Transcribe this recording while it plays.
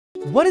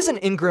What is an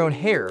ingrown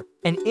hair?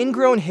 An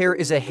ingrown hair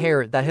is a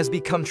hair that has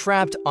become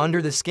trapped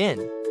under the skin.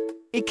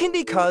 It can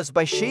be caused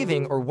by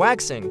shaving or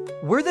waxing,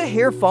 where the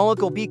hair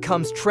follicle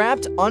becomes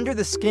trapped under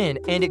the skin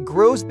and it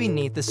grows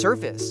beneath the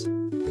surface.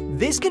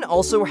 This can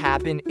also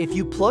happen if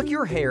you pluck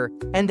your hair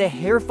and the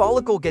hair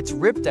follicle gets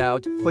ripped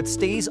out but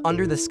stays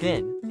under the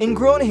skin.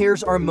 Ingrown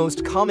hairs are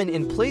most common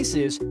in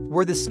places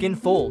where the skin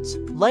folds,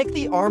 like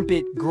the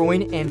armpit,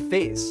 groin, and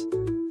face.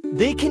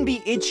 They can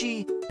be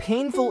itchy,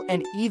 painful,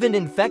 and even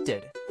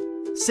infected.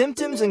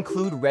 Symptoms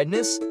include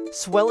redness,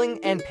 swelling,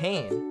 and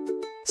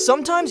pain.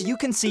 Sometimes you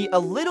can see a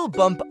little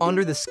bump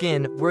under the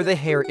skin where the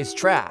hair is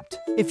trapped.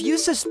 If you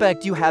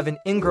suspect you have an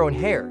ingrown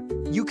hair,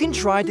 you can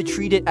try to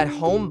treat it at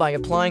home by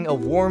applying a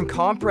warm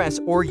compress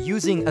or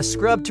using a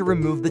scrub to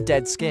remove the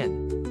dead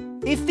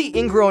skin. If the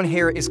ingrown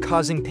hair is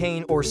causing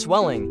pain or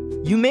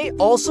swelling, you may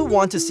also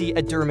want to see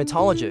a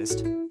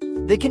dermatologist.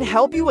 They can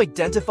help you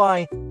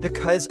identify the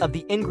cause of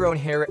the ingrown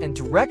hair and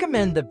to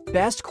recommend the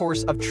best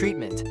course of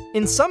treatment.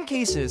 In some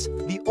cases,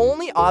 the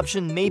only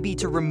option may be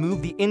to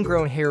remove the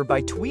ingrown hair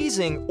by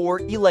tweezing or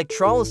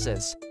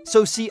electrolysis,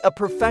 so see a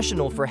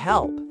professional for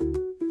help.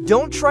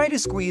 Don't try to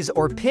squeeze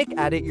or pick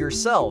at it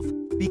yourself,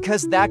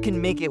 because that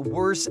can make it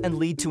worse and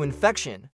lead to infection.